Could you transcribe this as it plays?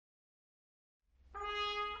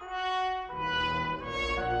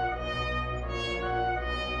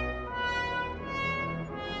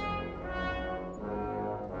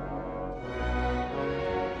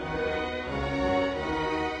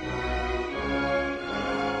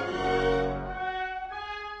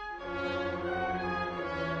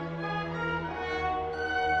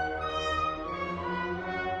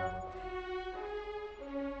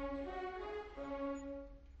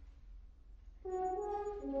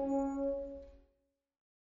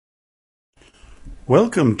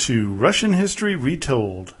Welcome to Russian History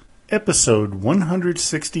Retold, Episode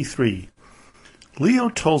 163, Leo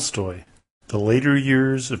Tolstoy, The Later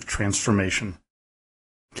Years of Transformation.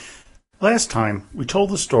 Last time, we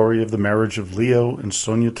told the story of the marriage of Leo and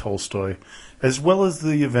Sonia Tolstoy, as well as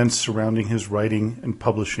the events surrounding his writing and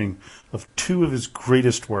publishing of two of his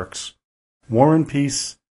greatest works, War and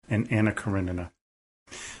Peace and Anna Karenina.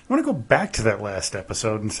 I want to go back to that last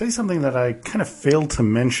episode and say something that I kind of failed to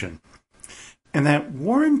mention. And that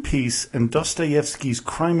War and Peace and Dostoevsky's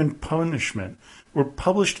Crime and Punishment were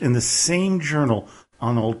published in the same journal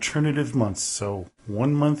on alternative months. So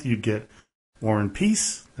one month you'd get War and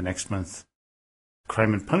Peace, the next month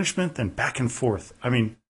Crime and Punishment, then back and forth. I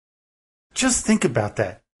mean, just think about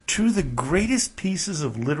that. Two of the greatest pieces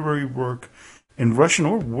of literary work in Russian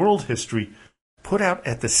or world history put out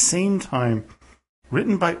at the same time,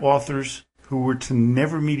 written by authors who were to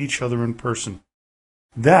never meet each other in person.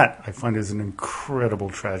 That, I find, is an incredible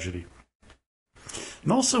tragedy.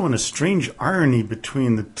 And also, in a strange irony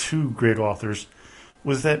between the two great authors,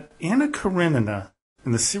 was that Anna Karenina,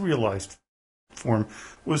 in the serialized form,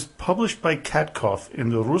 was published by Katkov in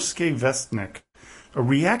the Russky Vestnik, a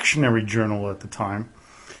reactionary journal at the time,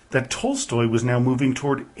 that Tolstoy was now moving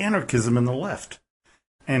toward anarchism in the left.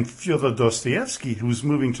 And Fyodor Dostoevsky, who was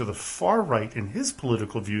moving to the far right in his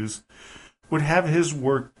political views, would have his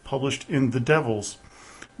work published in The Devils,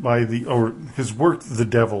 his work The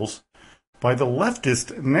Devils, by the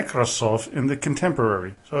leftist Nekrasov in The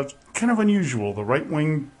Contemporary. So it's kind of unusual. The right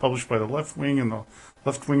wing published by the left wing and the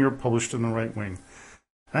left winger published in the right wing.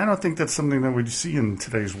 I don't think that's something that we'd see in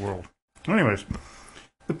today's world. Anyways,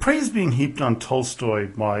 the praise being heaped on Tolstoy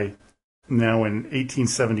by now in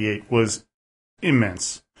 1878 was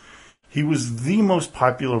immense. He was the most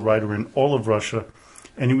popular writer in all of Russia,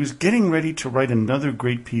 and he was getting ready to write another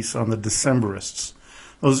great piece on the Decembrists,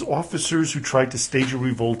 those officers who tried to stage a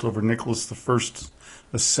revolt over Nicholas I's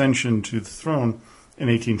ascension to the throne in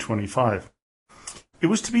 1825. It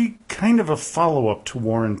was to be kind of a follow-up to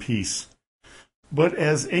War and Peace. But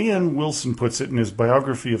as A.N. Wilson puts it in his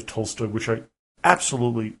biography of Tolstoy, which I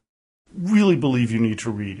absolutely, really believe you need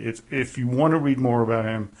to read. If you want to read more about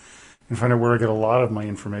him and find out where I get a lot of my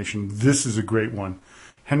information, this is a great one.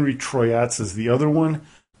 Henry Troyat's is the other one,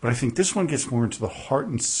 but I think this one gets more into the heart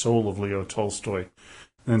and soul of Leo Tolstoy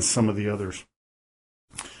than some of the others.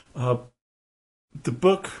 The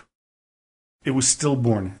book, it was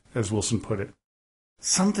stillborn, as Wilson put it.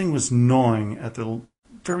 Something was gnawing at the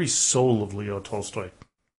very soul of Leo Tolstoy.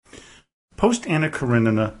 Post Anna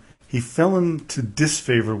Karenina, he fell into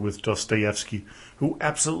disfavor with Dostoevsky, who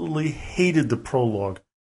absolutely hated the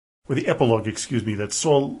epilogue, that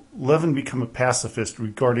saw Levin become a pacifist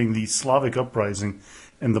regarding the Slavic uprising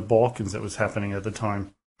in the Balkans that was happening at the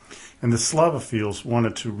time. And the Slavophiles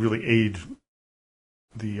wanted to really aid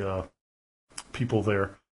the people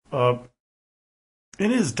there.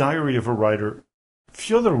 In his Diary of a Writer,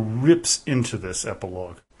 Fyodor rips into this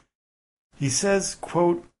epilogue. He says,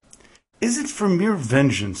 quote, "Is it for mere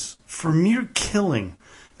vengeance, for mere killing,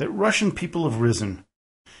 that Russian people have risen?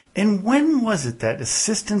 And when was it that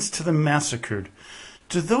assistance to the massacred,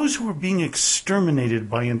 to those who were being exterminated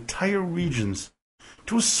by entire regions,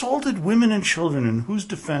 to assaulted women and children in whose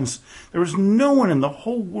defense there was no one in the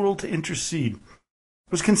whole world to intercede,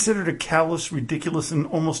 was considered a callous, ridiculous, and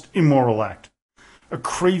almost immoral act, a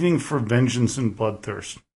craving for vengeance and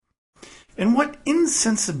bloodthirst? And what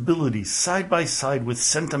insensibility side by side with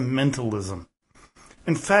sentimentalism?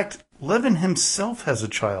 In fact, Levin himself has a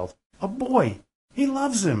child, a boy. He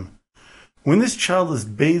loves him. When this child is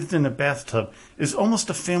bathed in a bathtub, it is almost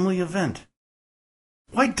a family event.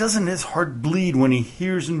 Why doesn't his heart bleed when he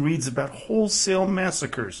hears and reads about wholesale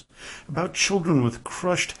massacres, about children with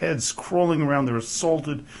crushed heads crawling around their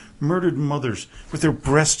assaulted, murdered mothers with their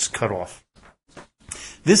breasts cut off?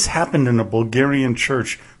 This happened in a Bulgarian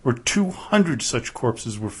church where 200 such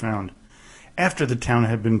corpses were found, after the town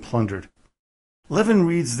had been plundered. Levin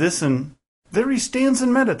reads this, and there he stands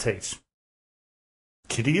and meditates.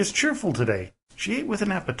 Kitty is cheerful today. She ate with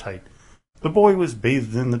an appetite. The boy was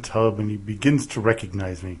bathed in the tub, and he begins to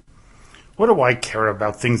recognize me. What do I care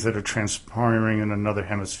about things that are transpiring in another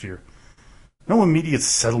hemisphere? No immediate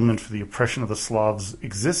settlement for the oppression of the Slavs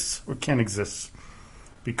exists or can exist,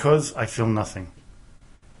 because I feel nothing.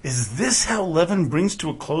 Is this how Levin brings to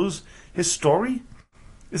a close his story?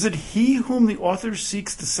 Is it he whom the author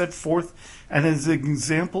seeks to set forth as an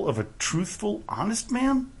example of a truthful, honest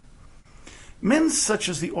man? Men such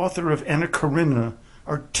as the author of Anna Karenina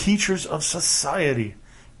are teachers of society,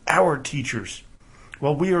 our teachers,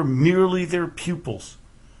 while we are merely their pupils.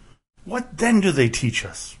 What then do they teach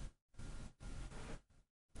us?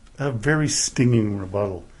 a very stinging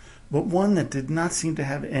rebuttal, but one that did not seem to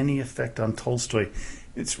have any effect on Tolstoy.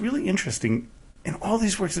 It's really interesting. In all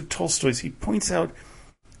these works of Tolstoy's, he points out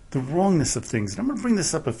the wrongness of things. And I'm going to bring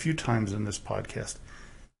this up a few times in this podcast.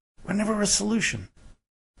 But never a solution.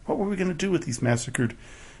 What were we going to do with these massacred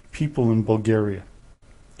people in Bulgaria?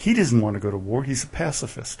 He doesn't want to go to war. He's a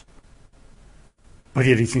pacifist. But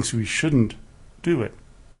yet he thinks we shouldn't do it.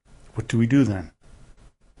 What do we do then?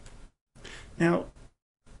 Now,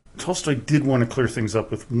 Tolstoy did want to clear things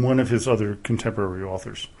up with one of his other contemporary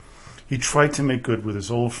authors. He tried to make good with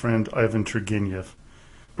his old friend Ivan Turgenev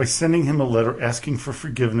by sending him a letter asking for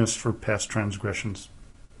forgiveness for past transgressions.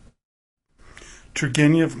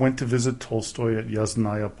 Turgenev went to visit Tolstoy at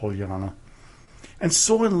Yasnaya Polyana and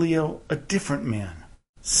saw in Leo a different man,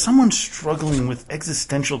 someone struggling with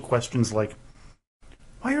existential questions like,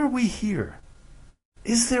 why are we here?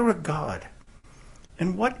 Is there a God?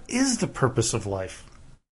 And what is the purpose of life?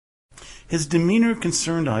 His demeanor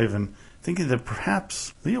concerned Ivan, thinking that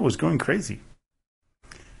perhaps Leo was going crazy.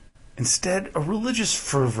 Instead, a religious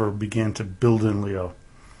fervor began to build in Leo.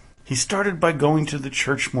 He started by going to the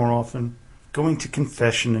church more often, going to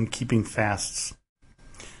confession and keeping fasts.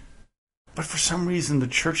 But for some reason, the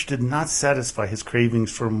church did not satisfy his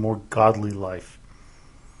cravings for a more godly life.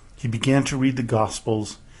 He began to read the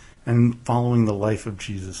Gospels and following the life of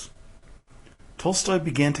Jesus. Tolstoy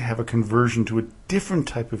began to have a conversion to a different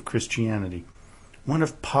type of Christianity, one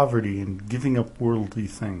of poverty and giving up worldly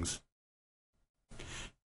things.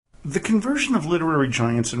 The conversion of literary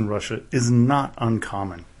giants in Russia is not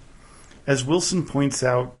uncommon. As Wilson points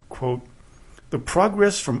out, quote, the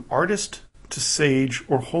progress from artist to sage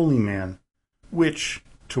or holy man, which,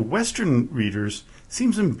 to Western readers,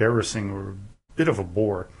 seems embarrassing or a bit of a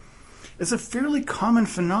bore, is a fairly common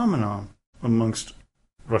phenomenon amongst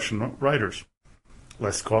Russian writers.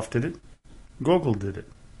 Leskov did it. Gogol did it.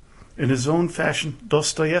 In his own fashion,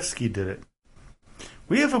 Dostoevsky did it.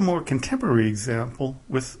 We have a more contemporary example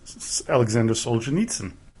with Alexander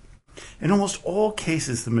Solzhenitsyn. In almost all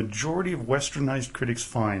cases, the majority of westernized critics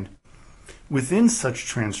find, within such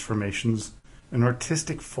transformations, an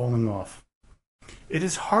artistic falling off. It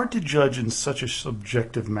is hard to judge in such a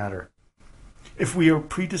subjective matter. If we are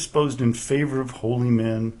predisposed in favor of holy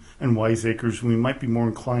men and wiseacres, we might be more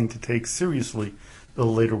inclined to take seriously the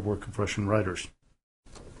later work of Russian writers.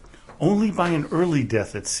 Only by an early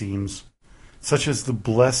death, it seems, such as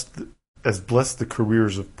blessed the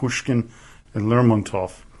careers of Pushkin and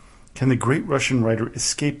Lermontov, can the great Russian writer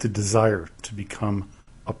escape the desire to become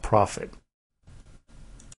a prophet.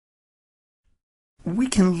 We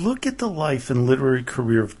can look at the life and literary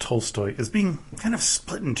career of Tolstoy as being kind of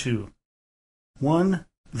split in two. One,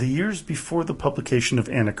 the years before the publication of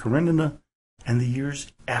Anna Karenina, and the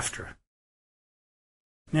years after.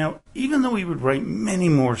 Now, even though he would write many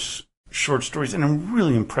more short stories and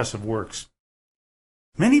really impressive works,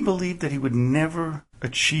 many believed that he would never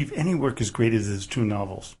achieve any work as great as his two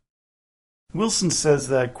novels. Wilson says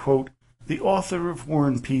that, quote, the author of War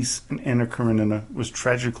and Peace and Anna Karenina was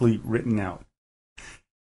tragically written out.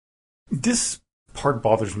 This part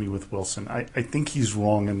bothers me with Wilson. I think he's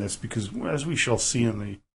wrong in this because, as we shall see in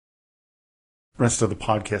the rest of the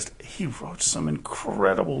podcast, he wrote some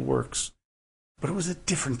incredible works. But it was a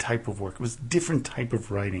different type of work. It was a different type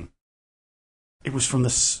of writing. It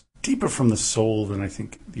was deeper from the soul than I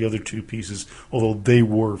think the other two pieces, although they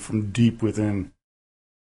were from deep within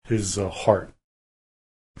his heart.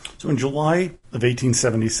 So in July of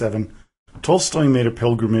 1877, Tolstoy made a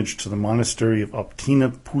pilgrimage to the monastery of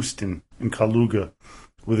Optina Pustin in Kaluga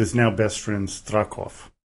with his now best friend Strakov.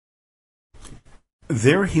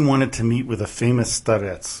 There he wanted to meet with a famous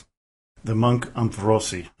starets, the monk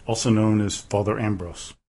Ambrosi, also known as Father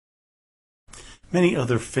Ambrose. Many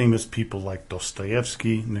other famous people like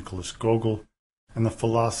Dostoevsky, Nicholas Gogol, and the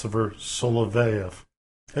philosopher Soloveitch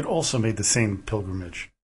had also made the same pilgrimage.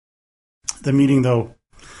 The meeting, though,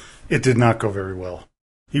 it did not go very well.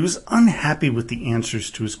 He was unhappy with the answers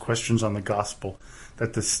to his questions on the gospel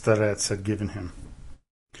that the starets had given him.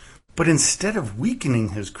 But instead of weakening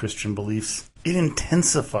his Christian beliefs, it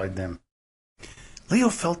intensified them. Leo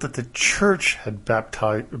felt that the church had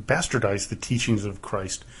bastardized the teachings of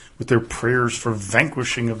Christ with their prayers for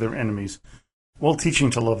vanquishing of their enemies while teaching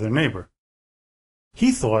to love their neighbor.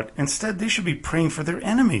 He thought instead they should be praying for their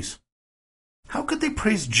enemies. How could they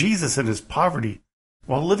praise Jesus in his poverty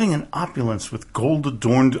while living in opulence with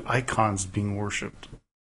gold-adorned icons being worshipped?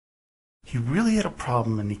 He really had a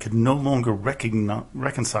problem, and he could no longer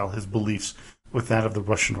reconcile his beliefs with that of the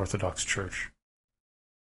Russian Orthodox Church.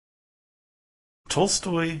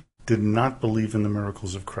 Tolstoy did not believe in the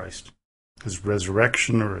miracles of Christ, his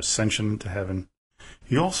resurrection or ascension into heaven.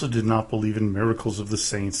 He also did not believe in miracles of the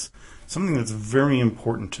saints, something that's very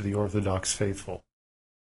important to the Orthodox faithful.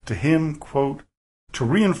 To him, quote, "To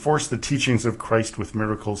reinforce the teachings of Christ with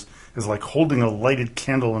miracles is like holding a lighted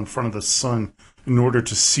candle in front of the sun in order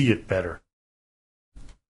to see it better."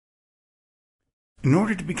 In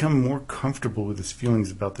order to become more comfortable with his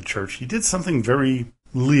feelings about the church, he did something very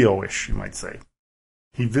Leo-ish, you might say.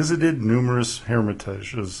 He visited numerous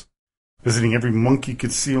hermitages, visiting every monk he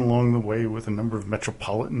could see along the way with a number of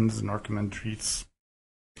metropolitans and archimandrites.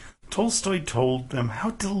 Tolstoy told them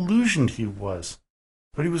how delusioned he was,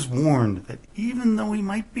 but he was warned that even though he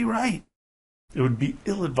might be right, it would be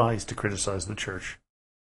ill-advised to criticize the church.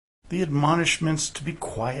 The admonishments to be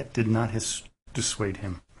quiet did not dissuade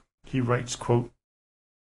him. He writes, quote,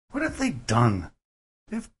 "What have they done?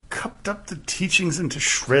 They've cupped up the teachings into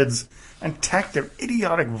shreds and tacked their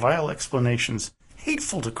idiotic, vile explanations,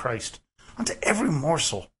 hateful to Christ, onto every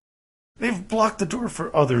morsel. They've blocked the door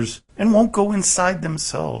for others and won't go inside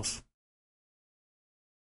themselves."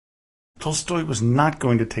 Tolstoy was not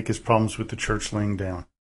going to take his problems with the church laying down.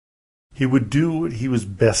 He would do what he was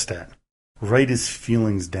best at, write his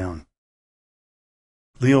feelings down.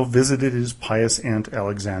 Leo visited his pious aunt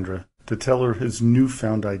Alexandra to tell her his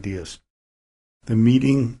newfound ideas. The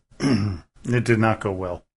meeting, it did not go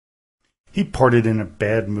well. He parted in a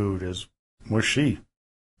bad mood, as was she.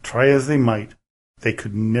 Try as they might, they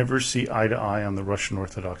could never see eye to eye on the Russian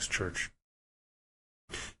Orthodox Church.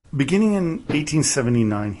 Beginning in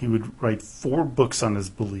 1879, he would write 4 books on his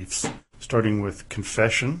beliefs, starting with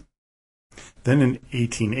Confession, then in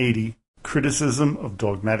 1880, Criticism of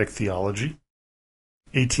Dogmatic Theology,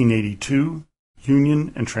 1882,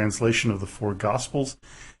 Union and Translation of the 4 Gospels,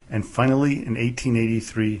 and finally in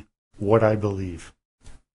 1883, What I Believe.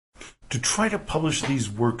 To try to publish these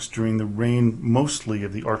works during the reign mostly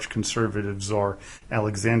of the arch-conservative Tsar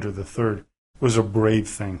Alexander III was a brave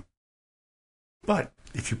thing. But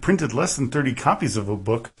if you printed less than 30 copies of a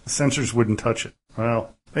book, the censors wouldn't touch it.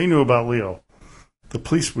 Well, they knew about Leo. The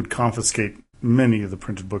police would confiscate many of the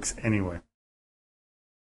printed books anyway.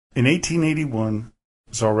 In 1881,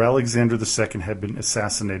 Tsar Alexander II had been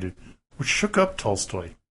assassinated, which shook up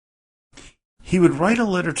Tolstoy. He would write a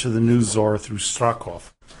letter to the new Tsar through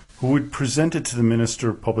Strakov, who would present it to the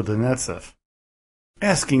minister Popodanetsev,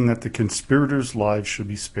 asking that the conspirators' lives should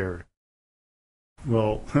be spared.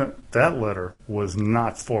 Well, that letter was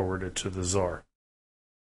not forwarded to the Tsar.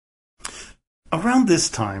 Around this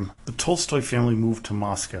time, the Tolstoy family moved to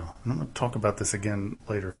Moscow, and I'm going to talk about this again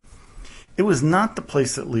later. It was not the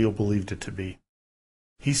place that Leo believed it to be.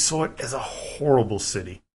 He saw it as a horrible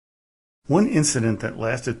city. One incident that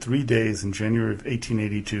lasted 3 days in January of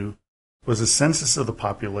 1882 was a census of the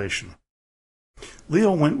population.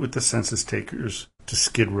 Leo went with the census takers to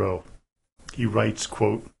Skid Row. He writes,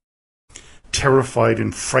 quote, "Terrified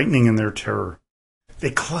and frightening in their terror,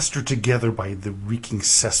 they clustered together by the reeking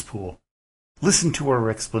cesspool, listened to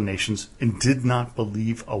our explanations, and did not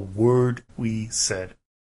believe a word we said.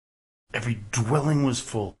 Every dwelling was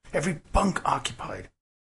full, every bunk occupied.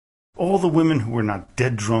 All the women who were not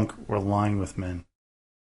dead drunk were lying with men.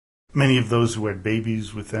 Many of those who had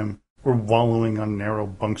babies with them were wallowing on narrow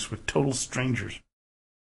bunks with total strangers.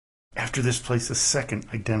 After this place a second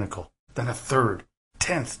identical, then a third,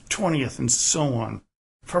 10th, 20th, and so on,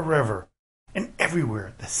 forever, and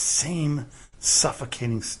everywhere the same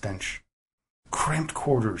suffocating stench. Cramped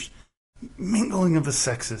quarters, mingling of the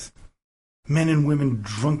sexes, men and women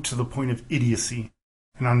drunk to the point of idiocy,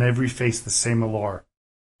 and on every face the same alarm,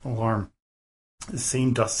 the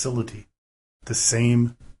same docility, the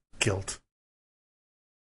same guilt."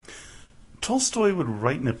 Tolstoy would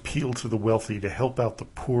write an appeal to the wealthy to help out the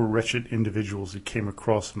poor, wretched individuals he came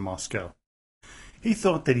across in Moscow. He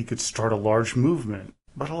thought that he could start a large movement,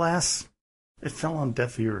 but alas, it fell on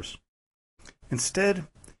deaf ears. Instead,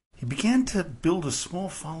 he began to build a small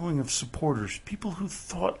following of supporters, people who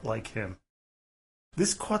thought like him.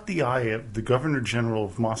 This caught the eye of the Governor-General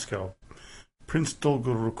of Moscow, Prince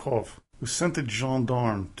Dolgorukov, who sent a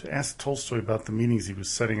gendarme to ask Tolstoy about the meetings he was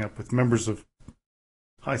setting up with members of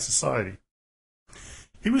high society.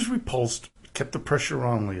 He was repulsed, but kept the pressure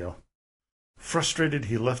on Leo. Frustrated,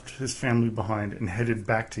 he left his family behind and headed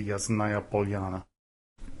back to Yasnaya Polyana.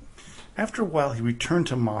 After a while, he returned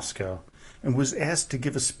to Moscow and was asked to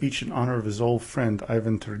give a speech in honor of his old friend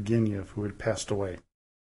Ivan Turgenev, who had passed away.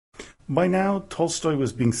 By now, Tolstoy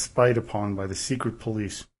was being spied upon by the secret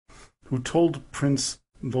police, who told Prince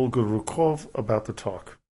Dolgorukov about the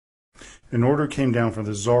talk. An order came down from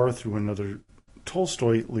the Tsar through another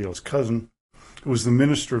Tolstoy, Leo's cousin, who was the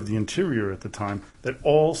Minister of the Interior at the time, that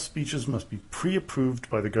all speeches must be pre-approved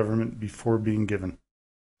by the government before being given.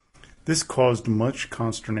 This caused much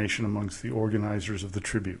consternation amongst the organizers of the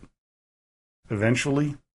tribute.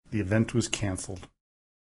 Eventually, the event was canceled.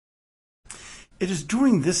 It is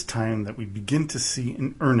during this time that we begin to see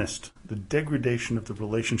in earnest the degradation of the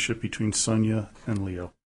relationship between Sonia and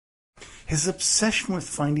Leo. His obsession with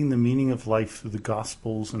finding the meaning of life through the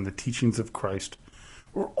Gospels and the teachings of Christ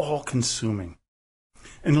were all-consuming.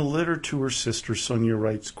 In a letter to her sister, Sonia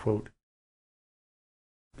writes, quote,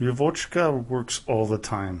 "Lyovochka works all the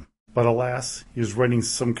time, but alas, he is writing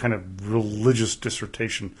some kind of religious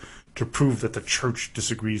dissertation to prove that the Church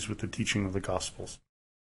disagrees with the teaching of the Gospels.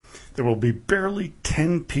 There will be barely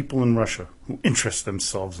 10 people in Russia who interest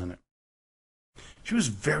themselves in it." She was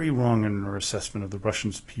very wrong in her assessment of the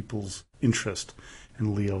Russian people's interest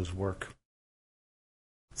in Leo's work.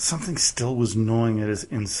 Something still was gnawing at his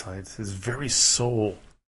insides, his very soul.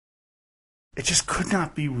 It just could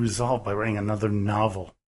not be resolved by writing another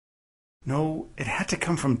novel. No, it had to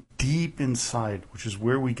come from deep inside, which is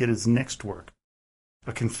where we get his next work,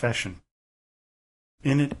 a confession.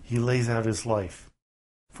 In it, he lays out his life,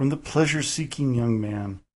 from the pleasure-seeking young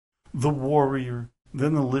man, the warrior,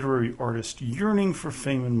 then the literary artist yearning for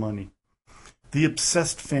fame and money, the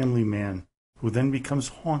obsessed family man who then becomes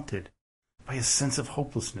haunted by a sense of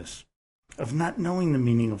hopelessness, of not knowing the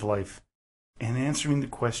meaning of life, and answering the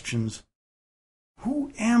questions,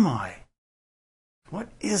 who am I? What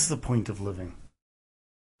is the point of living?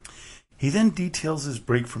 He then details his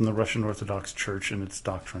break from the Russian Orthodox Church and its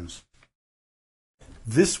doctrines.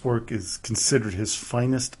 This work is considered his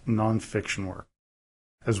finest non-fiction work.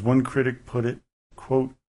 As one critic put it,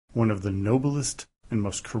 quote, "one of the noblest and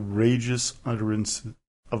most courageous utterances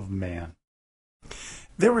of man."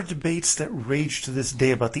 There are debates that rage to this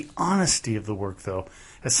day about the honesty of the work, though,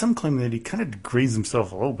 as some claim that he kind of degrades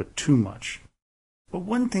himself a little bit too much. But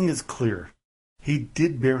one thing is clear. He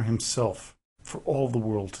did bear himself for all the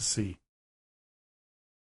world to see.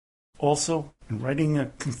 Also, in writing a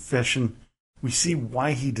confession, we see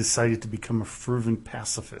why he decided to become a fervent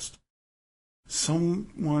pacifist.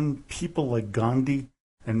 Someone people like Gandhi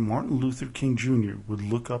and Martin Luther King Jr. would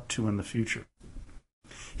look up to in the future.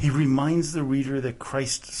 He reminds the reader that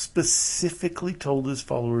Christ specifically told his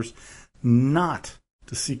followers not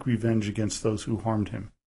to seek revenge against those who harmed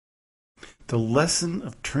him. The lesson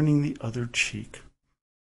of turning the other cheek.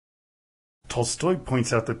 Tolstoy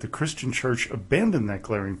points out that the Christian Church abandoned that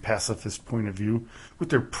glaring pacifist point of view with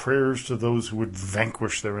their prayers to those who would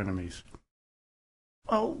vanquish their enemies.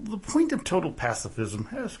 Well, the point of total pacifism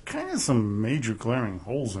has kind of some major glaring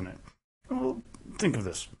holes in it. Well, think of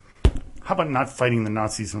this. How about not fighting the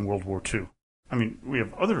Nazis in World War II? I mean, we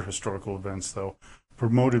have other historical events, though,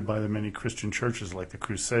 promoted by the many Christian churches like the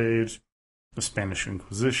Crusades, the Spanish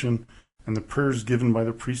Inquisition, and the prayers given by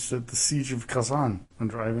the priests at the siege of Kazan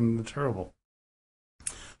under Ivan the Terrible.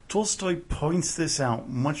 Tolstoy points this out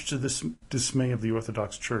much to the dismay of the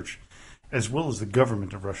Orthodox Church, as well as the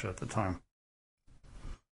government of Russia at the time.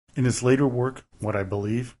 In his later work, What I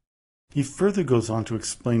Believe, he further goes on to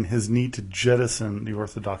explain his need to jettison the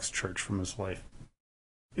Orthodox Church from his life.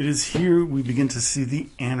 It is here we begin to see the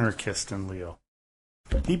anarchist in Leo.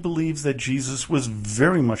 He believes that Jesus was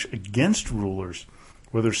very much against rulers,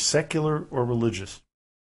 whether secular or religious.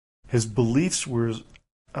 His beliefs were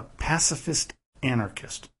a pacifist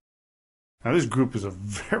anarchist. Now, this group is a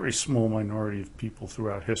very small minority of people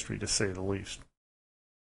throughout history, to say the least.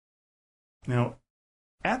 Now,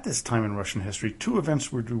 at this time in Russian history, two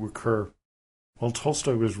events were to occur while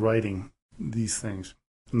Tolstoy was writing these things.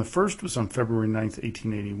 And the first was on February 9th,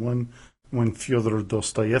 1881, when Fyodor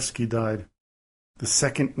Dostoevsky died. The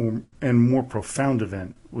second and more profound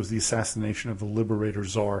event was the assassination of the liberator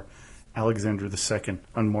Tsar Alexander II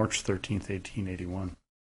on March 13th, 1881.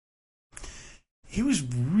 He was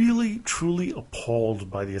really, truly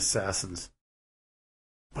appalled by the assassins,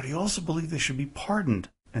 but he also believed they should be pardoned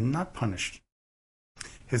and not punished.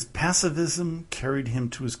 His pacifism carried him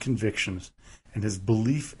to his convictions and his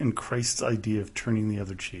belief in Christ's idea of turning the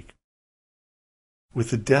other cheek. With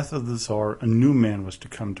the death of the Tsar, a new man was to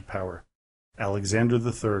come to power, Alexander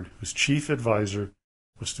III, whose chief advisor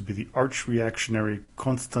was to be the arch-reactionary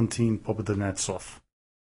Konstantin Pobedonostsev.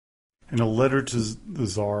 In a letter to the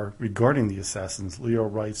Tsar regarding the assassins, Leo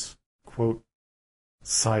writes, quote,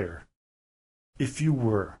 "Sire, if you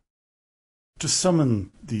were to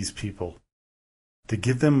summon these people, to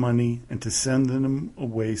give them money and to send them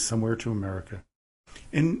away somewhere to America,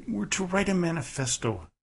 and were to write a manifesto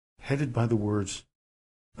headed by the words,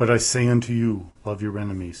 'But I say unto you, love your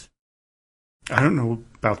enemies.' I don't know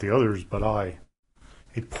about the others, but I,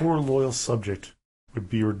 a poor loyal subject, would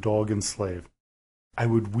be your dog and slave. I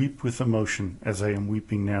would weep with emotion as I am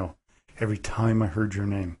weeping now every time I heard your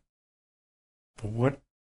name. But what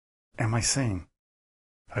am I saying?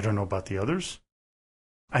 I don't know about the others.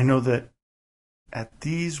 I know that at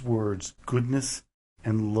these words, goodness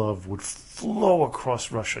and love would flow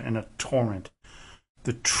across Russia in a torrent.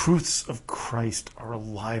 The truths of Christ are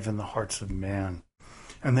alive in the hearts of man,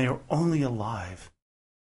 and they are only alive.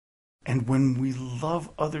 And when we love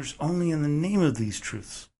others only in the name of these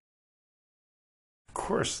truths. Of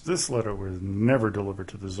course, this letter was never delivered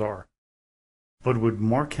to the Tsar, but would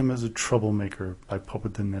mark him as a troublemaker by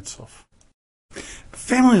Popodenitsov.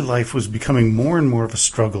 Family life was becoming more and more of a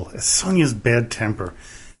struggle as Sonia's bad temper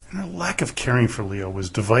and her lack of caring for Leo was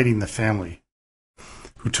dividing the family,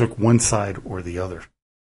 who took one side or the other.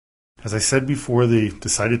 As I said before, they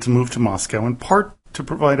decided to move to Moscow, in part to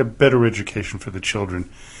provide a better education for the children,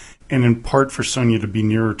 and in part for Sonia to be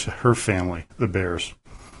nearer to her family, the Bears.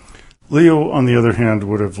 Leo, on the other hand,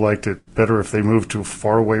 would have liked it better if they moved to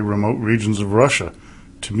faraway remote regions of Russia,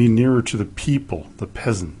 to be nearer to the people, the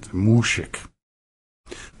peasant, the mushik.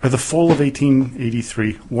 By the fall of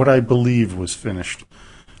 1883, what I believe was finished,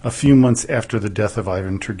 a few months after the death of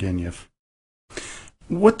Ivan Turgenev.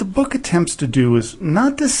 What the book attempts to do is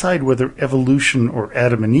not decide whether evolution or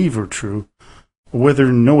Adam and Eve are true, or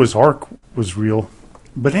whether Noah's Ark was real,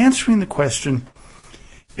 but answering the question,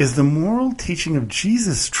 is the moral teaching of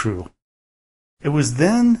Jesus true? It was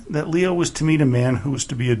then that Leo was to meet a man who was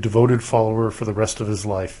to be a devoted follower for the rest of his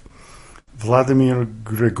life, Vladimir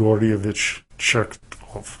Grigorievich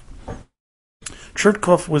Chertkov.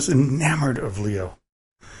 Chertkov was enamored of Leo,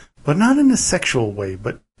 but not in a sexual way,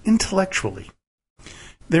 but intellectually.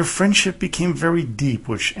 Their friendship became very deep,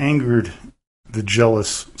 which angered the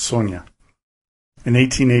jealous Sonia. In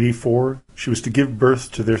 1884, she was to give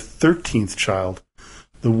birth to their 13th child,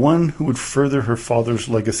 the one who would further her father's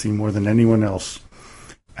legacy more than anyone else,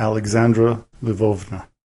 Alexandra Lvovna.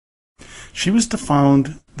 She was to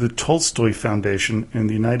found the Tolstoy Foundation in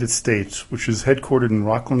the United States, which is headquartered in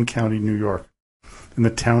Rockland County, New York, in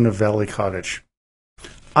the town of Valley Cottage.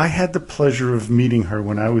 I had the pleasure of meeting her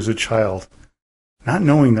when I was a child, not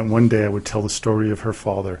knowing that one day I would tell the story of her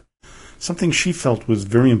father, something she felt was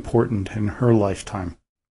very important in her lifetime.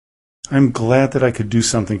 I'm glad that I could do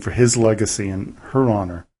something for his legacy in her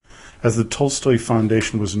honor, as the Tolstoy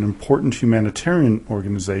Foundation was an important humanitarian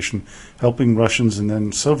organization helping Russians and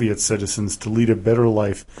then Soviet citizens to lead a better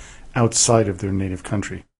life outside of their native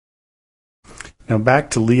country. Now back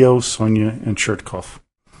to Leo, Sonia, and Chertkov.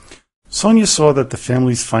 Sonia saw that the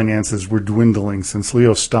family's finances were dwindling since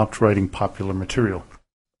Leo stopped writing popular material.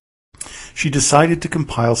 She decided to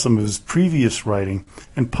compile some of his previous writing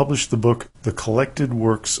and publish the book The Collected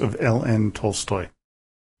Works of L.N. Tolstoy.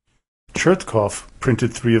 Chertkov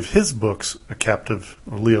printed 3 of his books,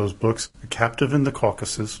 Leo's books, A Captive in the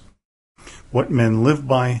Caucasus, What Men Live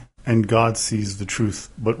By, and God Sees the Truth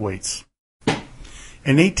But Waits.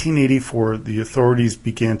 In 1884, the authorities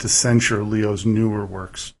began to censure Leo's newer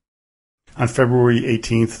works. On February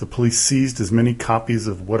 18th, the police seized as many copies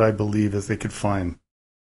of What I Believe as they could find.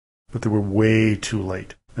 But they were way too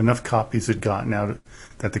late. Enough copies had gotten out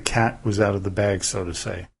that the cat was out of the bag, so to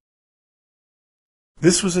say.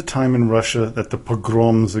 This was a time in Russia that the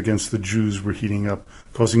pogroms against the Jews were heating up,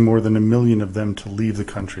 causing more than 1 million of them to leave the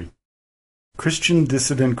country. Christian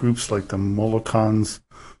dissident groups like the Molokans,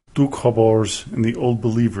 Dukhobors, and the Old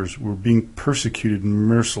Believers were being persecuted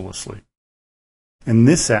mercilessly. In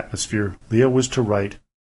this atmosphere, Leo was to write,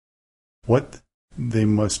 What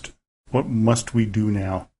must we do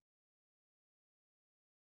now?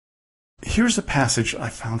 Here's a passage I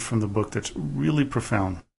found from the book that's really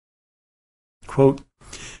profound. Quote,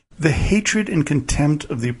 the hatred and contempt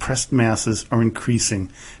of the oppressed masses are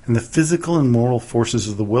increasing, and the physical and moral forces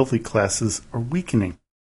of the wealthy classes are weakening.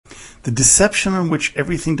 The deception on which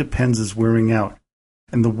everything depends is wearing out,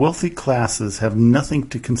 and the wealthy classes have nothing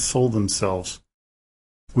to console themselves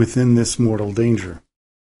within this mortal danger.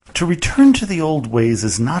 To return to the old ways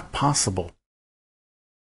is not possible.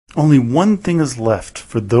 Only one thing is left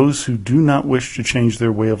for those who do not wish to change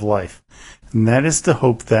their way of life, and that is to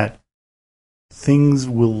hope that things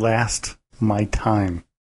will last my time.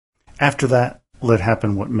 After that, let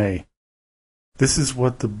happen what may. This is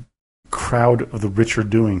what the crowd of the rich are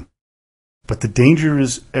doing. But the danger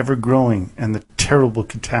is ever growing, and the terrible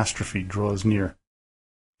catastrophe draws near.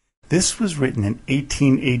 This was written in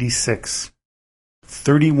 1886.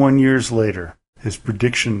 31 years later, his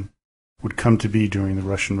prediction would come to be during the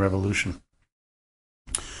Russian Revolution.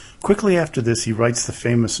 Quickly after this, he writes the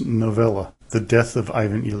famous novella, The Death of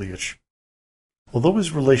Ivan Ilyich. Although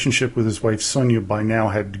his relationship with his wife Sonia by now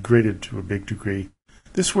had degraded to a big degree,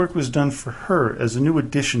 this work was done for her as a new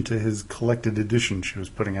addition to his collected edition she was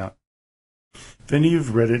putting out. If any of you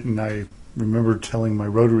have read it, and I remember telling my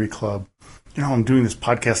Rotary Club, I'm doing this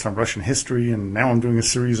podcast on Russian history, and now I'm doing a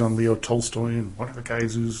series on Leo Tolstoy, and one of the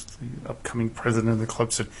guys who's the upcoming president of the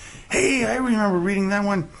club said, "Hey, I remember reading that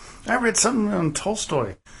one. I read something on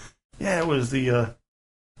Tolstoy. Yeah, it was the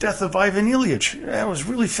death of Ivan Ilyich. That was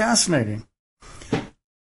really fascinating."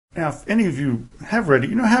 Now, if any of you have read it,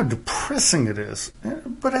 you know how depressing it is,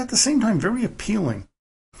 but at the same time very appealing.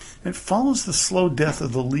 It follows the slow death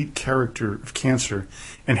of the lead character of cancer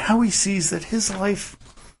and how he sees that his life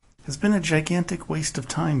has been a gigantic waste of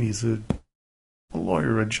time. He's a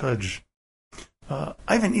lawyer, a judge.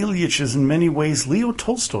 Ivan Ilyich is in many ways Leo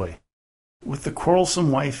Tolstoy, with the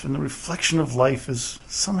quarrelsome wife and the reflection of life as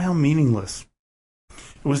somehow meaningless.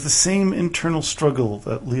 It was the same internal struggle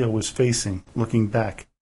that Leo was facing, looking back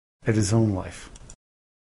at his own life.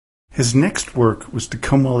 His next work was to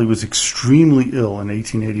come while he was extremely ill in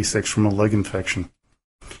 1886 from a leg infection.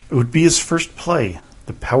 It would be his first play,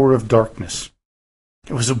 The Power of Darkness.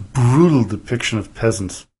 It was a brutal depiction of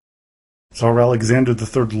peasants. Tsar Alexander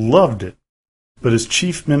III loved it, but his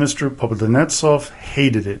chief minister, Popadonetsov,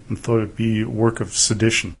 hated it and thought it would be a work of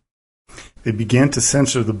sedition. They began to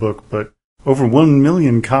censor the book, but over 1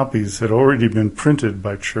 million copies had already been printed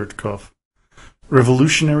by Chertkov.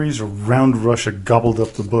 Revolutionaries around Russia gobbled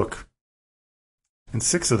up the book. And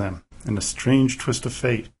 6 of them, in a strange twist of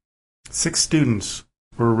fate, 6 students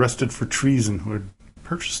were arrested for treason who had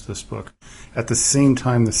purchased this book at the same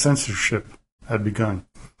time the censorship had begun.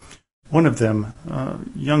 One of them, a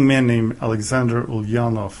young man named Alexander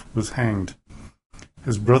Ulyanov, was hanged.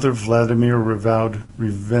 His brother Vladimir vowed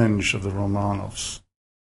revenge of the Romanovs.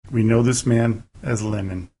 We know this man as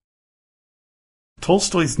Lenin.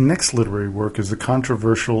 Tolstoy's next literary work is the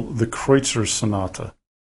controversial The Kreutzer Sonata.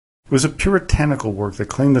 It was a puritanical work that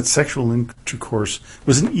claimed that sexual intercourse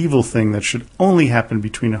was an evil thing that should only happen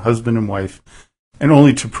between a husband and wife, and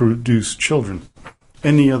only to produce children.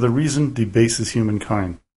 Any other reason debases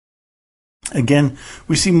humankind. Again,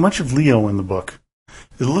 we see much of Leo in the book.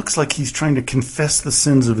 It looks like he's trying to confess the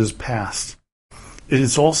sins of his past. It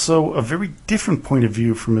is also a very different point of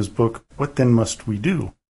view from his book, What Then Must We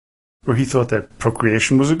Do?, where he thought that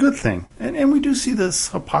procreation was a good thing. And we do see this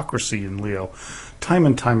hypocrisy in Leo time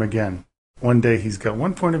and time again. One day he's got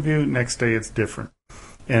one point of view, next day it's different.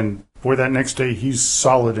 And boy, that next day he's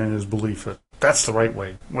solid in his belief that that's the right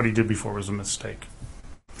way. What he did before was a mistake.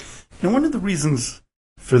 And one of the reasons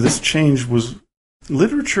for this change was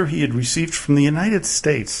literature he had received from the United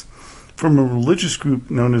States from a religious group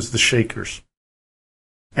known as the Shakers.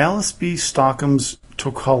 Alice B. Stockham's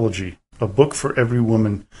Tokology, A Book for Every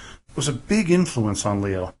Woman, was a big influence on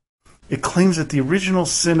Leo. It claims that the original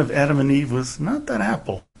sin of Adam and Eve was not that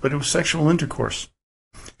apple, but it was sexual intercourse.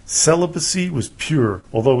 Celibacy was pure,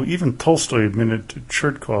 although even Tolstoy admitted to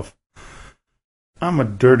Chertkov, "I'm a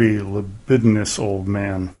dirty, libidinous old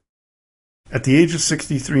man." At the age of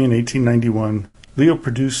 63 in 1891, Leo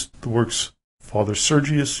produced the works Father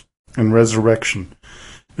Sergius and Resurrection,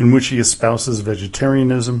 in which he espouses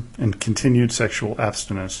vegetarianism and continued sexual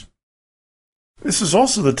abstinence. This is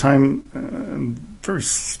also the time, a very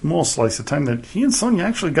small slice of time, that he and Sonia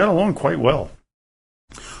actually got along quite well.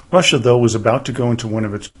 Russia, though, was about to go into one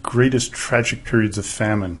of its greatest tragic periods of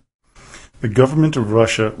famine. The government of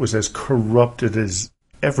Russia was as corrupt as it has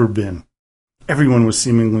ever been. Everyone was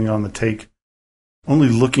seemingly on the take, only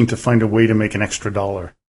looking to find a way to make an extra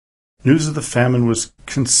dollar. News of the famine was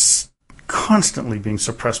constantly being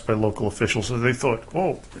suppressed by local officials, so they thought,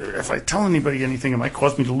 if I tell anybody anything, it might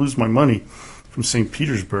cause me to lose my money from St.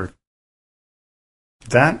 Petersburg.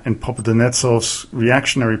 That and Popadonetsov's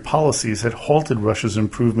reactionary policies had halted Russia's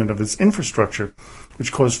improvement of its infrastructure,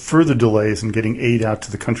 which caused further delays in getting aid out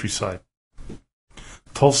to the countryside.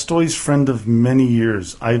 Tolstoy's friend of many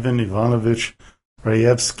years, Ivan Ivanovich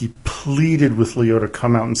Raevsky, pleaded with Leo to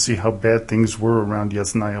come out and see how bad things were around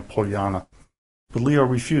Yasnaya Polyana. But Leo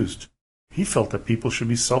refused. He felt that people should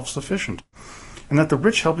be self-sufficient, and that the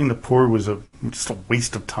rich helping the poor was just a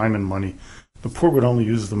waste of time and money. The poor would only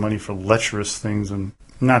use the money for lecherous things and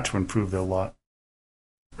not to improve their lot.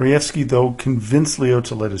 Raevsky, though, convinced Leo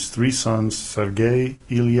to let his 3 sons, Sergei,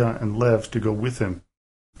 Ilya, and Lev, to go with him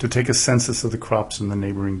to take a census of the crops in the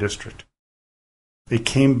neighboring district. They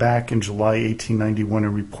came back in July 1891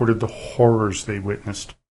 and reported the horrors they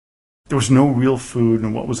witnessed. There was no real food,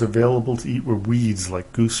 and what was available to eat were weeds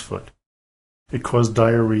like goosefoot. It caused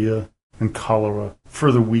diarrhea and cholera,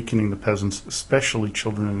 further weakening the peasants, especially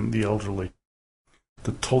children and the elderly.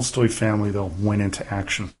 The Tolstoy family, though, went into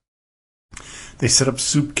action. They set up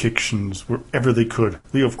soup kitchens wherever they could.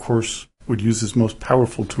 Leo, of course, would use his most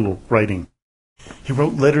powerful tool, writing. He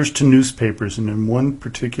wrote letters to newspapers, and in one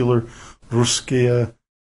particular, Russkaya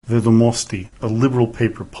Vedomosti, a liberal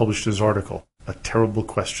paper, published his article, A Terrible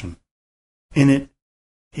Question. In it,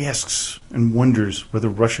 he asks and wonders whether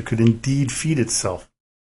Russia could indeed feed itself.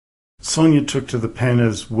 Sonia took to the pen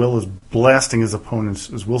as well as blasting his opponents,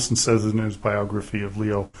 as Wilson says in his biography of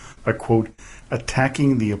Leo, by, quote,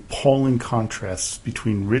 attacking the appalling contrasts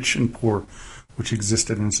between rich and poor which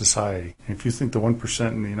existed in society. And if you think the 1%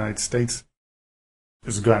 in the United States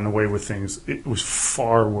has gotten away with things, it was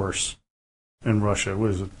far worse in Russia. It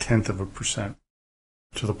was 0.1%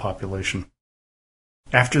 to the population.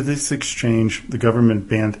 After this exchange, the government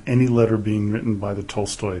banned any letter being written by the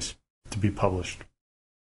Tolstoys to be published.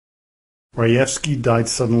 Raevsky died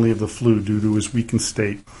suddenly of the flu due to his weakened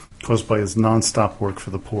state caused by his non-stop work for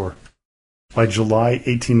the poor. By July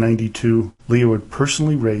 1892, Leo had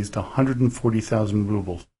personally raised 140,000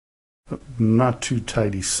 rubles, a not too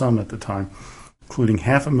tidy sum at the time, including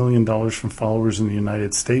 $500,000 from followers in the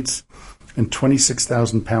United States and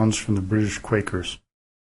 £26,000 from the British Quakers.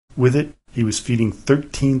 With it, he was feeding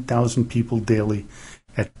 13,000 people daily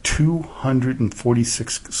at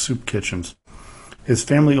 246 soup kitchens. His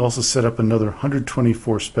family also set up another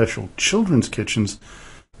 124 special children's kitchens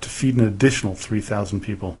to feed an additional 3,000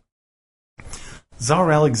 people.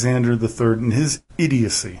 Tsar Alexander III, in his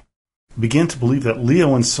idiocy, began to believe that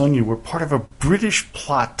Leo and Sonia were part of a British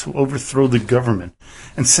plot to overthrow the government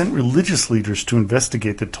and sent religious leaders to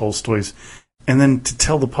investigate the Tolstoys and then to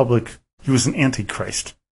tell the public he was an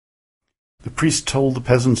antichrist. The priest told the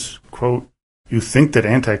peasants, quote, "You think that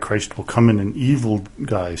Antichrist will come in an evil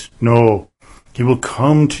guise. No, he will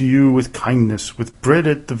come to you with kindness, with bread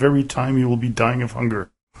at the very time you will be dying of hunger.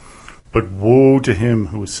 But woe to him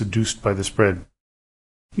who is seduced by this bread."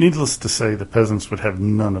 Needless to say, the peasants would have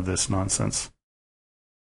none of this nonsense.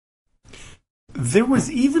 There was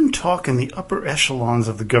even talk in the upper echelons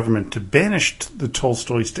of the government to banish the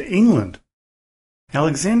Tolstoys to England.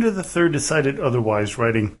 Alexander III decided otherwise,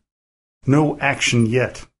 writing, "No action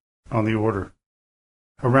yet," on the order.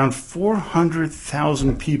 Around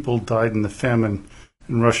 400,000 people died in the famine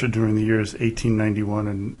in Russia during the years 1891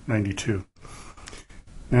 and 92.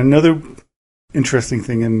 Now, another interesting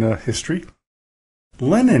thing in history,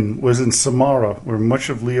 Lenin was in Samara, where much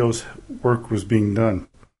of Leo's work was being done.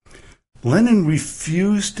 Lenin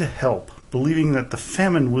refused to help, believing that the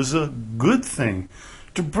famine was a good thing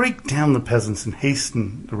to break down the peasants and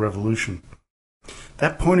hasten the revolution.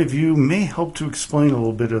 That point of view may help to explain a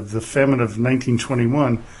little bit of the famine of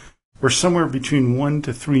 1921, where somewhere between 1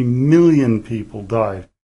 to 3 million people died.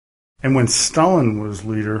 And when Stalin was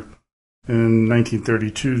leader in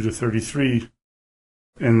 1932 to 33,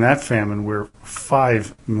 in that famine where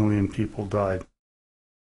 5 million people died.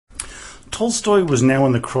 Tolstoy was now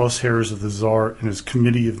in the crosshairs of the Tsar and his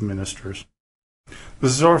committee of ministers. The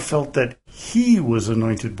Tsar felt that he was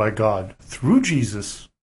anointed by God through Jesus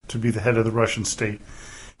to be the head of the Russian state,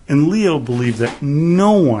 and Leo believed that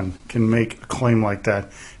no one can make a claim like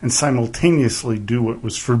that and simultaneously do what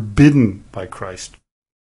was forbidden by Christ.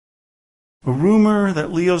 A rumor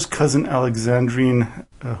that Leo's cousin Alexandrine,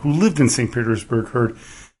 who lived in St. Petersburg, heard,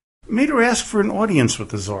 made her ask for an audience with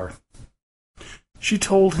the Tsar. She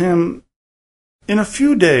told him, "In a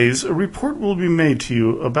few days, a report will be made to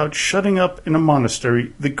you about shutting up in a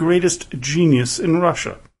monastery the greatest genius in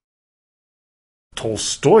Russia."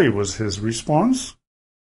 "Tolstoy," was his response.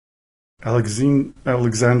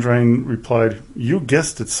 Alexandrine replied, "You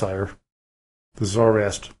guessed it, sire." The Tsar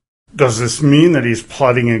asked, "Does this mean that he is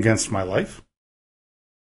plotting against my life?"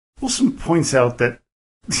 Wilson points out that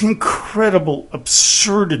the incredible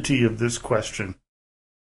absurdity of this question.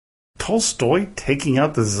 Tolstoy taking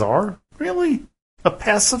out the Tsar? Really? A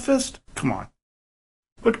pacifist? Come on.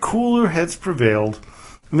 But cooler heads prevailed,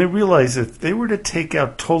 and they realized if they were to take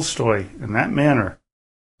out Tolstoy in that manner,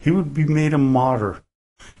 he would be made a martyr,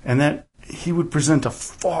 and that he would present a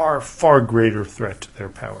far, far greater threat to their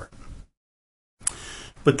power.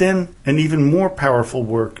 But then an even more powerful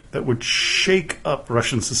work that would shake up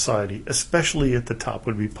Russian society, especially at the top,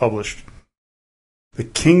 would be published. The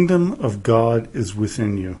Kingdom of God is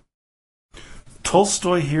Within You.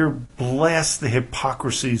 Tolstoy here blasts the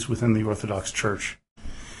hypocrisies within the Orthodox Church.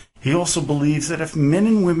 He also believes that if men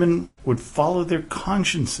and women would follow their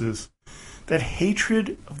consciences, that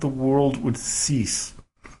hatred of the world would cease.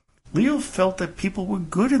 Leo felt that people were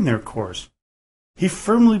good in their course. He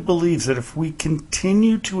firmly believes that if we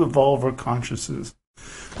continue to evolve our consciences,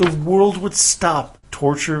 the world would stop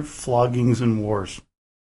torture, floggings, and wars.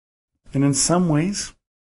 And in some ways,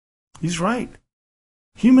 he's right.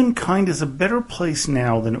 Humankind is a better place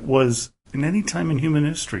now than it was in any time in human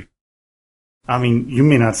history. I mean, you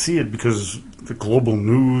may not see it because the global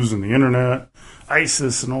news and the internet,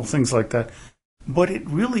 ISIS and all things like that. But it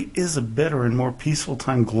really is a better and more peaceful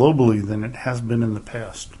time globally than it has been in the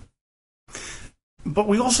past. But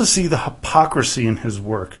we also see the hypocrisy in his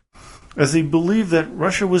work, as he believed that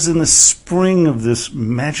Russia was in the spring of this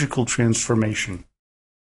magical transformation.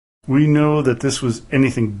 We know that this was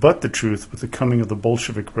anything but the truth with the coming of the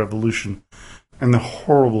Bolshevik Revolution and the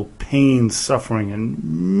horrible pain, suffering, and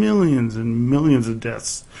millions of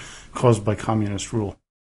deaths caused by communist rule.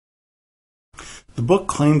 The book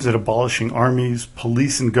claims that abolishing armies,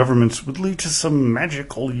 police, and governments would lead to some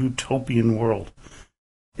magical utopian world.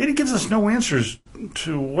 Yet it gives us no answers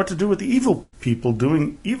to what to do with the evil people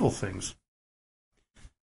doing evil things.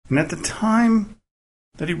 And at the time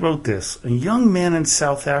that he wrote this, a young man in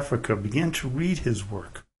South Africa began to read his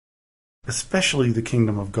work, especially The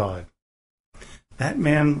Kingdom of God. That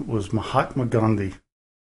man was Mahatma Gandhi.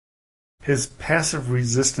 His passive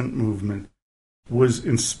resistance movement was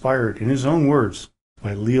inspired, in his own words,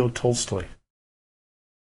 by Leo Tolstoy.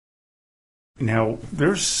 Now,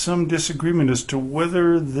 there's some disagreement as to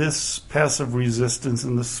whether this passive resistance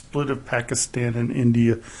and the split of Pakistan and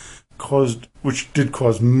India which did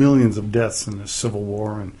cause millions of deaths in the Civil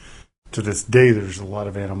War, and to this day there's a lot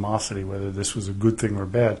of animosity whether this was a good thing or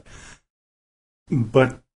bad.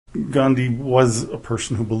 But Gandhi was a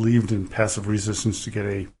person who believed in passive resistance to get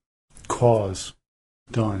a cause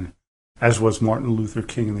done, as was Martin Luther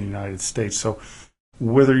King in the United States. So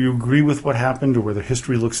whether you agree with what happened or whether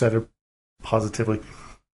history looks at it positively,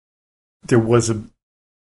 there was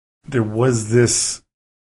this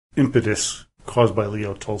impetus caused by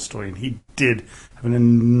Leo Tolstoy, and he did have an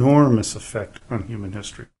enormous effect on human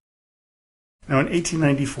history. Now, in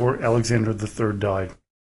 1894, Alexander III died.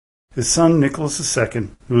 His son, Nicholas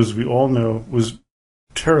II, who, as we all know, was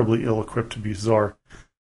terribly ill-equipped to be Tsar,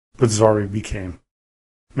 but Tsar he became.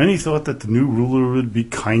 Many thought that the new ruler would be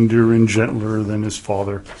kinder and gentler than his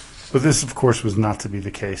father, but this, of course, was not to be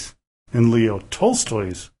the case. In Leo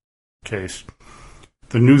Tolstoy's case,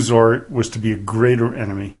 the new Tsar was to be a greater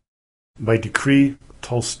enemy. By decree,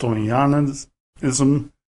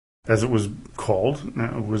 Tolstoyanism, as it was called,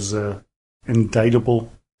 was an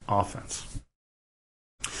indictable offense.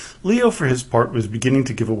 Leo, for his part, was beginning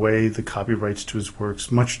to give away the copyrights to his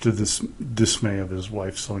works, much to the dismay of his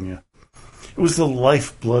wife, Sonia. It was the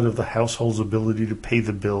lifeblood of the household's ability to pay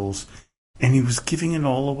the bills, and he was giving it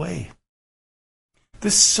all away.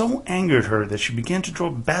 This so angered her that she began to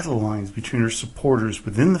draw battle lines between her supporters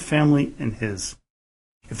within the family and his.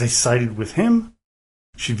 If they sided with him,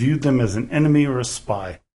 she viewed them as an enemy or a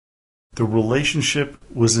spy. The relationship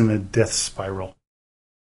was in a death spiral.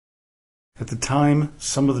 At the time,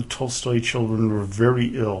 some of the Tolstoy children were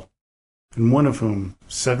very ill, and one of whom,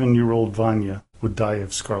 7-year-old Vanya, would die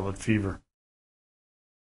of scarlet fever.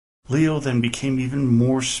 Leo then became even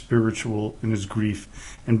more spiritual in his grief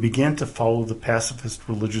and began to follow the pacifist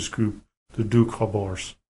religious group, the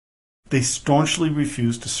Doukhobors. They staunchly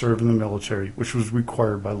refused to serve in the military, which was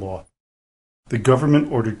required by law. The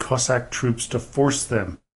government ordered Cossack troops to force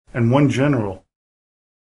them, and one general,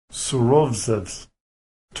 Surovtsev,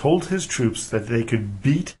 told his troops that they could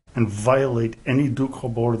beat and violate any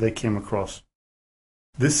Doukhobor they came across.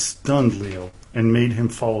 This stunned Leo and made him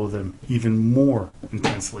follow them even more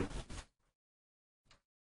intensely.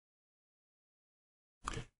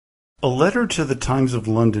 A letter to the Times of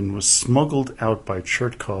London was smuggled out by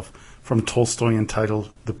Chertkov from Tolstoy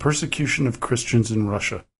entitled The Persecution of Christians in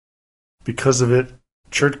Russia. Because of it,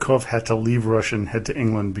 Chertkov had to leave Russia and head to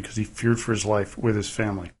England because he feared for his life with his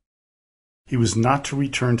family. He was not to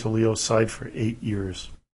return to Leo's side for 8 years.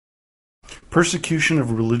 Persecution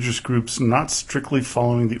of religious groups not strictly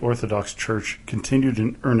following the Orthodox Church continued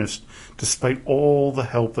in earnest despite all the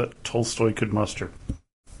help that Tolstoy could muster.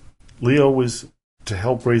 Leo was to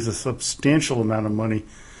help raise a substantial amount of money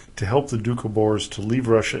to help the Doukhobors to leave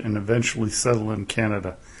Russia and eventually settle in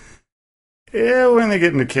Canada. When they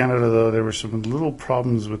get into Canada, though, there were some little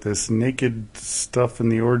problems with this naked stuff in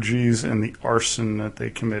the orgies and the arson that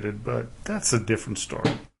they committed, but that's a different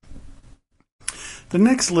story. The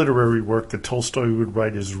next literary work that Tolstoy would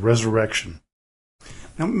write is Resurrection.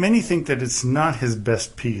 Now, many think that it's not his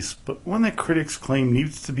best piece, but one that critics claim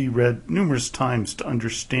needs to be read numerous times to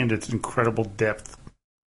understand its incredible depth.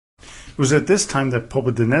 It was at this time that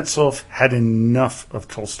Pobedonostsev had enough of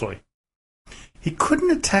Tolstoy. He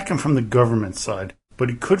couldn't attack him from the government side, but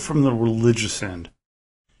he could from the religious end.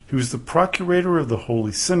 He was the procurator of the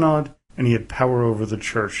Holy Synod, and he had power over the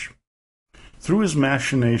church. Through his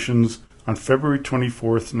machinations, on February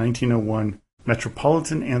 24, 1901,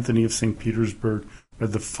 Metropolitan Anthony of St. Petersburg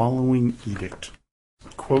read the following edict.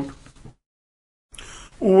 Quote,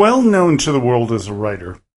 well known to the world as a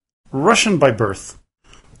writer, Russian by birth,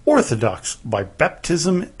 Orthodox by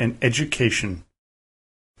baptism and education.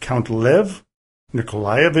 Count Lev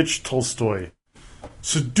Nikolaevich Tolstoy,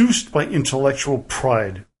 seduced by intellectual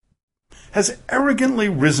pride, has arrogantly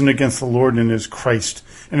risen against the Lord and his Christ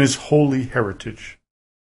and his holy heritage,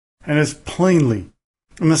 and has plainly,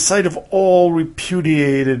 in the sight of all,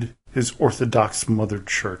 repudiated his Orthodox Mother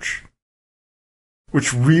Church,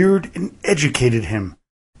 which reared and educated him,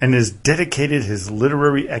 and has dedicated his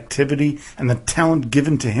literary activity and the talent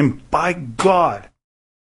given to him by God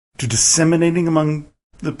to disseminating among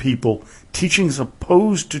the people teachings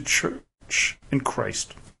opposed to church and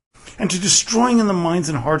Christ, and to destroying in the minds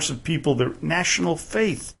and hearts of people their national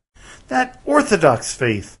faith, that Orthodox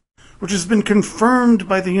faith, which has been confirmed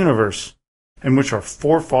by the universe, in which our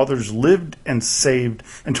forefathers lived and saved,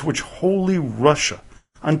 and to which Holy Russia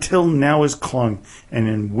until now has clung, and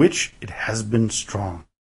in which it has been strong.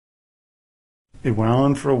 It went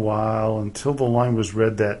on for a while until the line was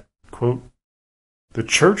read that, quote, the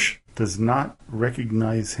church does not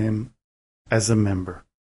recognize him as a member.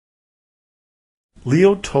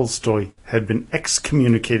 Leo Tolstoy had been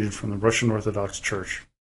excommunicated from the Russian Orthodox Church.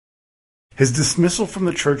 His dismissal from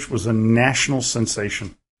the church was a national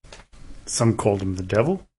sensation. Some called him the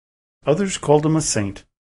devil, others called him a saint.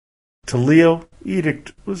 To Leo, the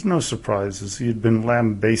edict was no surprise, as he had been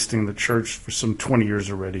lambasting the church for some 20 years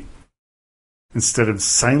already. Instead of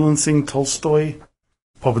silencing Tolstoy,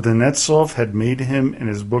 Popodanetsov had made him, in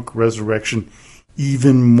his book Resurrection,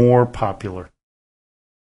 even more popular.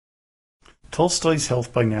 Tolstoy's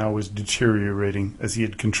health by now was deteriorating, as he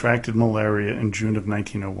had contracted malaria in June of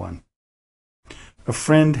 1901. A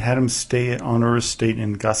friend had him stay on her estate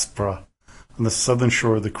in Gaspra, on the southern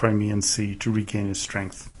shore of the Crimean Sea, to regain his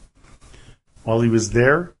strength. While he was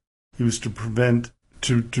there, he was to befriend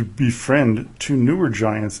two newer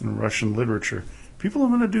giants in Russian literature, people I'm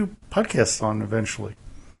going to do podcasts on eventually: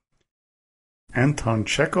 Anton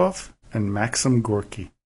Chekhov and Maxim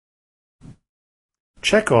Gorky.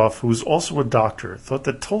 Chekhov, who was also a doctor, thought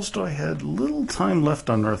that Tolstoy had little time left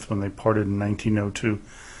on Earth when they parted in 1902,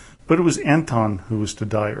 but it was Anton who was to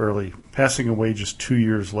die early, passing away just 2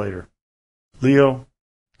 years later. Leo,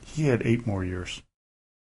 he had 8 more years.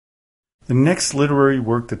 The next literary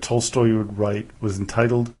work that Tolstoy would write was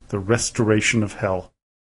entitled The Restoration of Hell.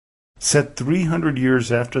 Set 300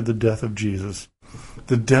 years after the death of Jesus,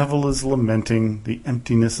 the devil is lamenting the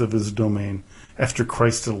emptiness of his domain after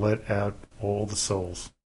Christ had let out all the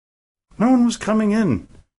souls. No one was coming in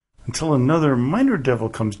until another minor devil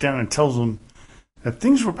comes down and tells him that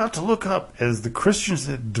things were about to look up, as the Christians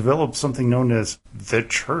had developed something known as the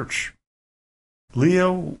Church.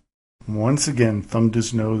 Leo once again thumbed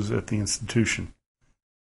his nose at the institution,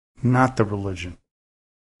 not the religion.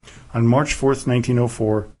 On March 4th,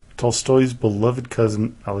 1904, Tolstoy's beloved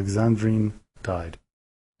cousin Alexandrine died.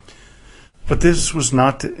 But this was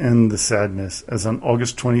not to end the sadness, as on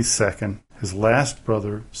August 22nd, his last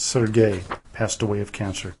brother, Sergei, passed away of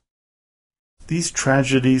cancer. These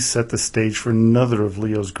tragedies set the stage for another of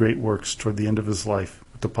Leo's great works toward the end of his life,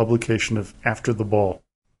 with the publication of After the Ball.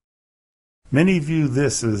 Many view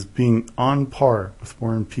this as being on par with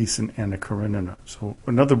War and Peace and Anna Karenina, so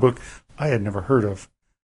another book I had never heard of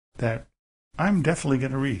that I'm definitely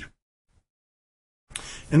going to read.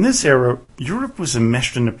 In this era, Europe was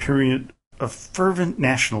enmeshed in a period of fervent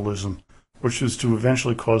nationalism, which was to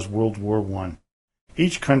eventually cause World War I.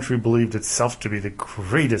 Each country believed itself to be the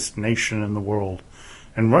greatest nation in the world,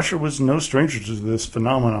 and Russia was no stranger to this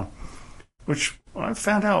phenomenon, which I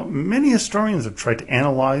found out many historians have tried to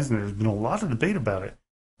analyze, and there's been a lot of debate about it,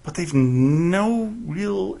 but they've no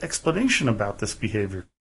real explanation about this behavior.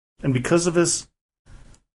 And because of this,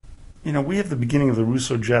 we have the beginning of the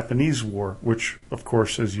Russo-Japanese War, which, of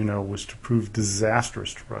course, as you know, was to prove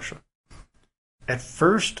disastrous to Russia. At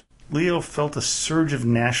first, Leo felt a surge of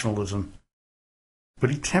nationalism, but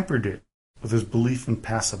he tempered it with his belief in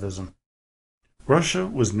pacifism. Russia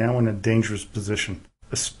was now in a dangerous position,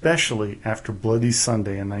 especially after Bloody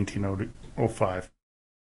Sunday in 1905.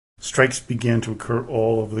 Strikes began to occur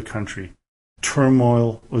all over the country.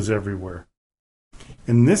 Turmoil was everywhere.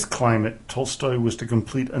 In this climate, Tolstoy was to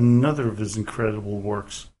complete another of his incredible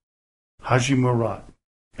works, Haji Murat,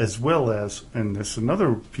 as well as, and this is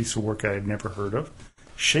another piece of work I had never heard of,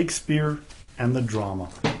 Shakespeare and the Drama.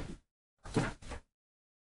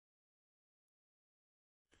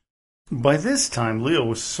 By this time, Leo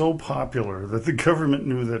was so popular that the government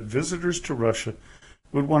knew that visitors to Russia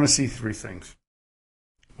would want to see 3 things: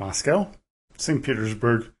 Moscow, St.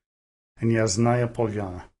 Petersburg, and Yasnaya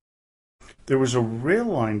Polyana. There was a rail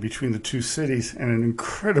line between the two cities and an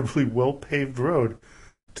incredibly well-paved road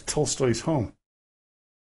to Tolstoy's home.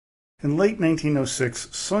 In late 1906,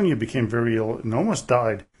 Sonia became very ill and almost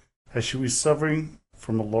died as she was suffering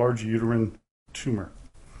from a large uterine tumor.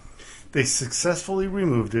 They successfully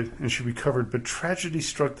removed it and she recovered, but tragedy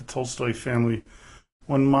struck the Tolstoy family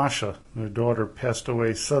when Masha, their daughter, passed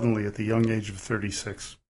away suddenly at the young age of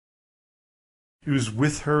 36. He was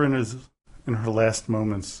with her in her last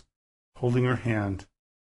moments, holding her hand,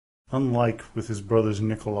 unlike with his brothers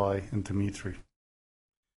Nikolai and Dmitri.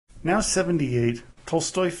 Now 78,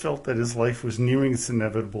 Tolstoy felt that his life was nearing its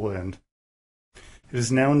inevitable end. It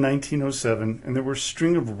is now 1907, and there were a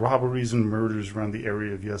string of robberies and murders around the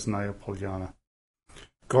area of Yasnaya Polyana.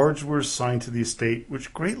 Guards were assigned to the estate,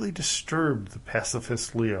 which greatly disturbed the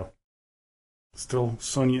pacifist Leo. Still,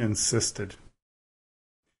 Sonia insisted.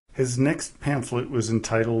 His next pamphlet was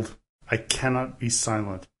entitled, "I Cannot Be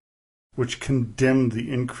Silent," which condemned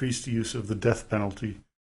the increased use of the death penalty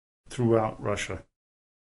throughout Russia.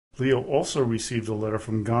 Leo also received a letter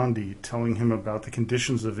from Gandhi telling him about the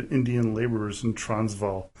conditions of Indian laborers in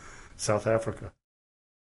Transvaal, South Africa.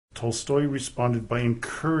 Tolstoy responded by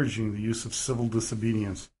encouraging the use of civil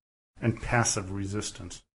disobedience and passive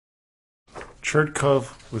resistance.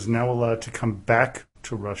 Chertkov was now allowed to come back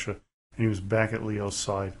to Russia, and he was back at Leo's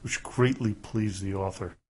side, which greatly pleased the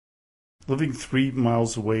author. Living 3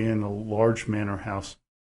 miles away in a large manor house,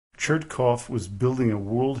 Chertkov was building a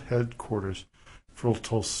world headquarters for a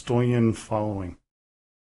Tolstoyan following.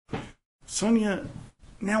 Sonia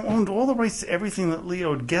now owned all the rights to everything that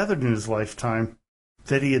Leo had gathered in his lifetime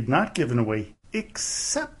that he had not given away,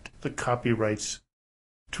 except the copyrights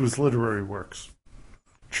to his literary works.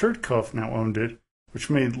 Chertkov now owned it, which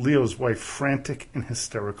made Leo's wife frantic and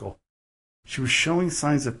hysterical. She was showing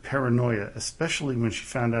signs of paranoia, especially when she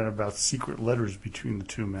found out about secret letters between the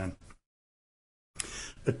two men.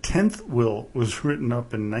 A 10th will was written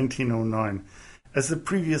up in 1909, as the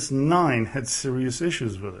previous 9 had serious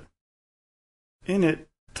issues with it. In it,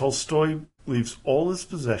 Tolstoy leaves all his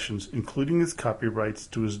possessions, including his copyrights,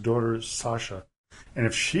 to his daughter Sasha, and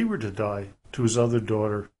if she were to die, to his other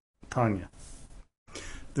daughter, Tanya.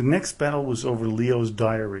 The next battle was over Leo's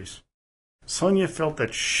diaries. Sonia felt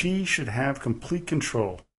that she should have complete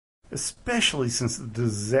control, especially since the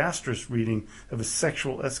disastrous reading of his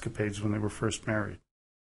sexual escapades when they were first married.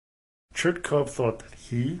 Chertkov thought that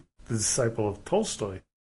he, the disciple of Tolstoy,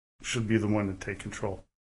 should be the one to take control.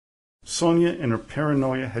 Sonia, in her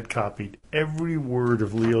paranoia, had copied every word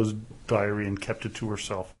of Leo's diary and kept it to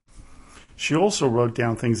herself. She also wrote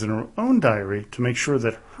down things in her own diary to make sure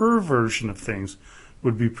that her version of things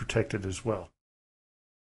would be protected as well.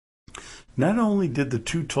 Not only did the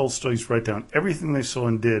two Tolstoys write down everything they saw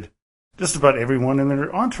and did, just about everyone in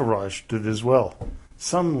their entourage did as well.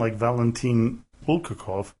 Some, like Valentin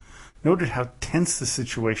Bulgakov, noted how tense the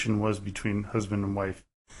situation was between husband and wife.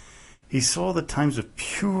 He saw the times of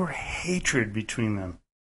pure hatred between them.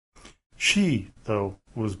 She, though,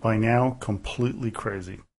 was by now completely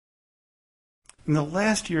crazy. In the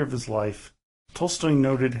last year of his life, Tolstoy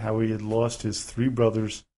noted how he had lost his 3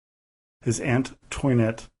 brothers, his aunt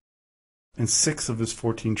Toinette, and 6 of his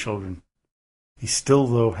 14 children. He still,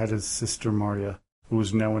 though, had his sister Marya, who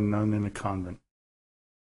was now a nun in a convent.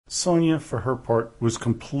 Sonia, for her part, was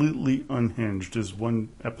completely unhinged, as one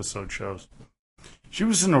episode shows. She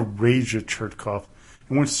was in a rage at Chertkov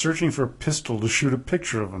and went searching for a pistol to shoot a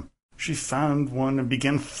picture of him. She found one and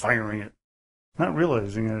began firing it, not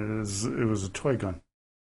realizing it was a toy gun.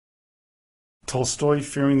 Tolstoy,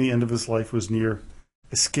 fearing the end of his life was near,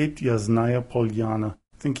 escaped Yasnaya Polyana,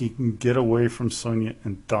 thinking he can get away from Sonia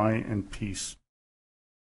and die in peace.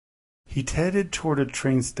 He headed toward a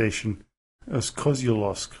train station as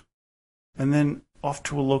Kozyolovsk, and then off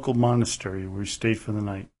to a local monastery where he stayed for the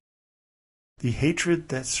night. The hatred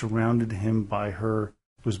that surrounded him by her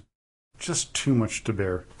was just too much to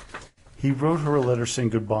bear. He wrote her a letter saying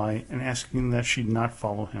goodbye and asking that she not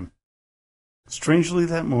follow him. Strangely,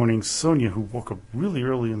 that morning, Sonia, who woke up really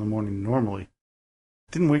early in the morning normally,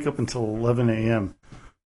 didn't wake up until 11 a.m.,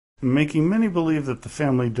 making many believe that the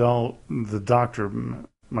family doll, the doctor,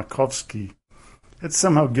 Makovsky, had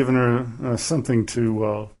somehow given her something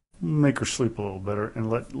to make her sleep a little better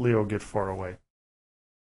and let Leo get far away.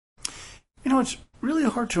 You know, it's really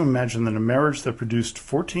hard to imagine that a marriage that produced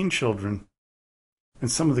 14 children and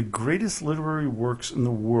some of the greatest literary works in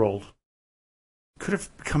the world could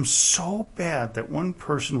have become so bad that one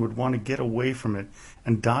person would want to get away from it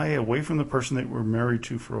and die away from the person they were married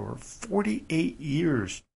to for over 48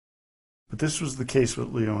 years. But this was the case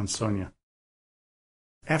with Leo and Sonia.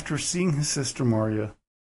 After seeing his sister Marya,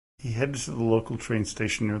 he headed to the local train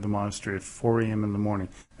station near the monastery at 4 a.m. in the morning.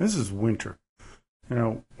 This is winter. You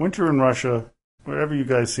know, winter in Russia, wherever you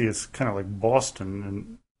guys see, it's kind of like Boston,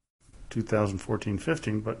 and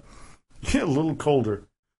 2014-15, but yeah, a little colder.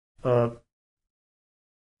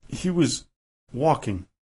 He was walking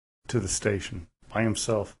to the station by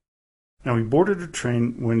himself. Now, he boarded a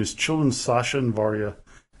train when his children Sasha and Varya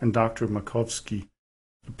and Dr. Makovsky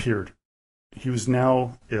appeared. He was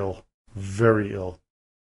now ill, very ill,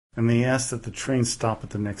 and they asked that the train stop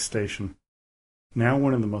at the next station. Now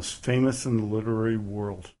one of the most famous in the literary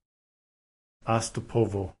world,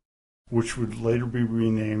 Ostapovo, which would later be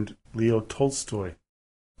renamed Leo Tolstoy.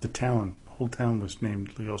 The whole town was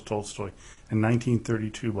named Leo Tolstoy in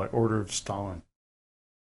 1932 by order of Stalin.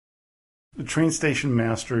 The train station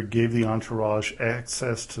master gave the entourage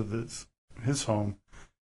access to his home,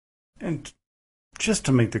 and just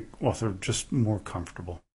to make the author just more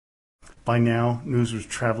comfortable. By now, news was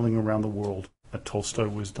traveling around the world that Tolstoy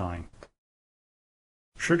was dying.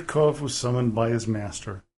 Shirtkov was summoned by his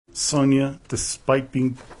master. Sonia, despite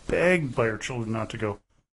being begged by her children not to go,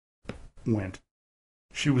 went.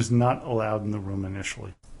 She was not allowed in the room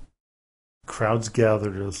initially. Crowds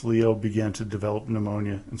gathered as Leo began to develop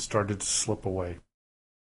pneumonia and started to slip away.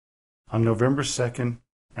 On November 2nd,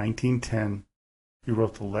 1910, he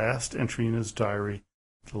wrote the last entry in his diary,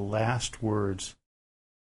 the last words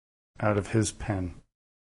out of his pen.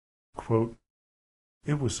 Quote,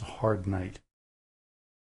 "It was a hard night.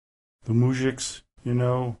 The moujiks, they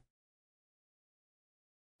know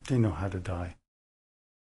how to die."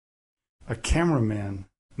 A cameraman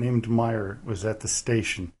named Meyer was at the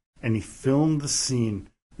station, and he filmed the scene,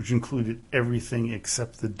 which included everything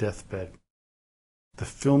except the deathbed. The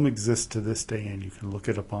film exists to this day, and you can look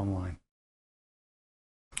it up online.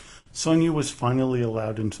 Sonia was finally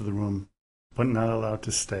allowed into the room, but not allowed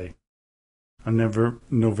to stay. On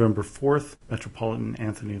November 4th, Metropolitan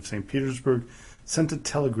Anthony of St. Petersburg sent a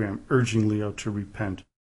telegram urging Leo to repent,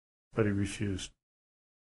 but he refused.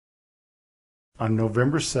 On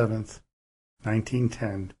November 7th,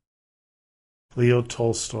 1910, Leo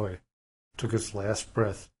Tolstoy took his last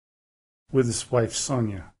breath with his wife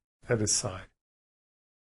Sonia at his side.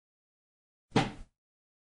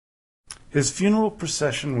 His funeral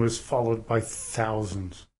procession was followed by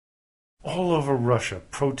thousands. All over Russia,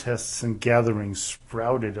 protests and gatherings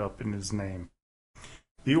sprouted up in his name.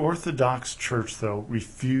 The Orthodox Church, though,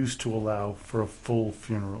 refused to allow for a full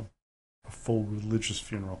funeral, a full religious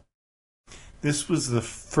funeral. This was the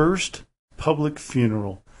first public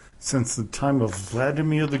funeral since the time of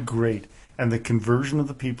Vladimir the Great and the conversion of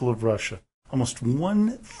the people of Russia, almost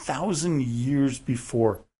 1,000 years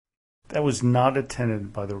before, that was not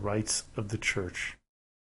attended by the rites of the Church.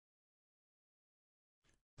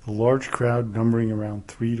 The large crowd, numbering around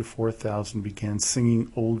 3,000 to 4,000, began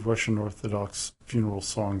singing old Russian Orthodox funeral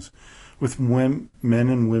songs, with men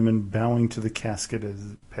and women bowing to the casket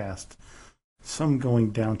as it passed, some going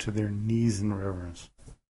down to their knees in reverence.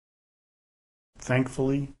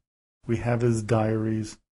 Thankfully, we have his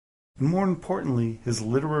diaries, and more importantly, his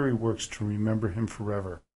literary works to remember him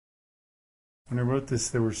forever. When I wrote this,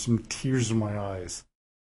 there were some tears in my eyes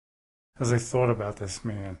as I thought about this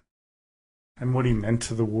man and what he meant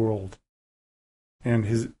to the world, and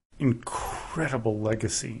his incredible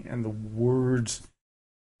legacy, and the words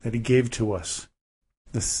that he gave to us,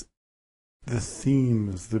 the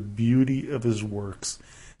themes, the beauty of his works.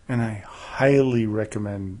 And I highly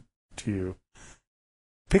recommend to you,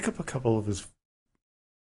 pick up a couple of his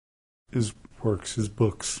works, his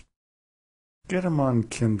books. Get them on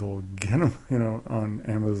Kindle, get them, on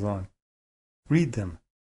Amazon. Read them.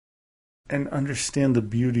 And understand the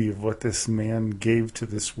beauty of what this man gave to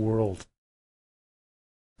this world.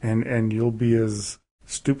 And you'll be as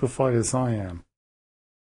stupefied as I am.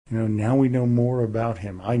 Now we know more about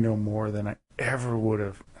him. I know more than I ever would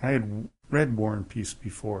have. I had read War and Peace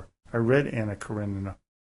before. I read Anna Karenina.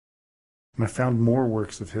 And I found more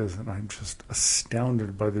works of his, and I'm just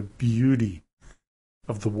astounded by the beauty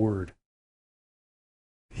of the word.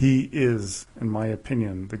 He is, in my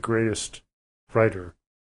opinion, the greatest writer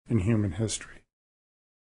in human history.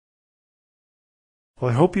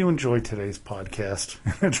 Well, I hope you enjoyed today's podcast.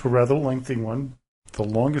 It's a rather lengthy one, the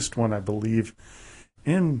longest one, I believe,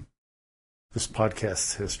 in this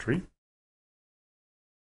podcast's history.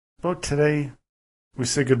 But today, we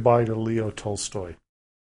say goodbye to Leo Tolstoy.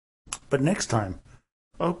 But next time,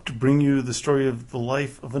 I hope to bring you the story of the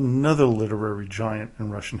life of another literary giant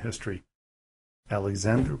in Russian history,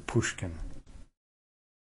 Alexander Pushkin.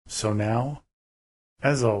 So now,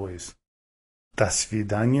 as always, до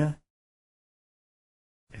свидания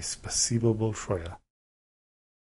и спасибо большое.